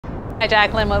Hi,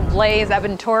 Jacqueline. Blaze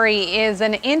Abentori is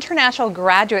an international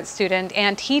graduate student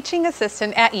and teaching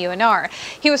assistant at UNR.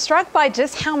 He was struck by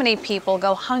just how many people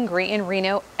go hungry in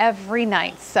Reno every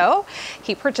night. So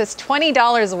he purchased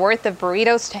 $20 worth of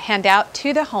burritos to hand out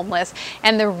to the homeless,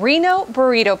 and the Reno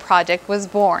Burrito Project was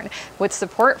born. With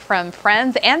support from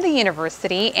friends and the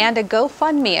university and a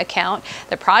GoFundMe account,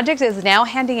 the project is now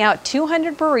handing out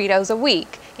 200 burritos a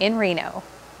week in Reno.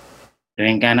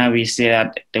 In Ghana, we say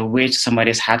that the way to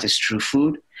somebody's heart is through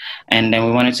food. And then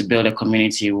we wanted to build a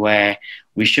community where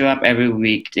we show up every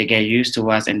week, they get used to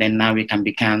us, and then now we can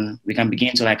begin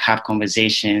to have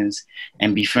conversations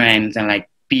and be friends and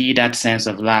be that sense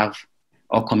of love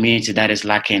or community that is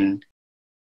lacking.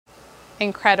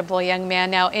 Incredible young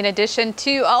man. Now, in addition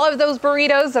to all of those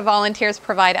burritos, the volunteers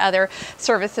provide other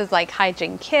services like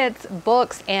hygiene kits,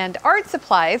 books, and art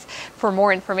supplies. For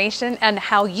more information on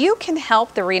how you can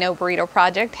help the Reno Burrito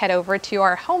Project, head over to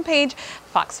our homepage,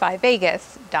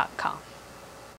 fox5vegas.com.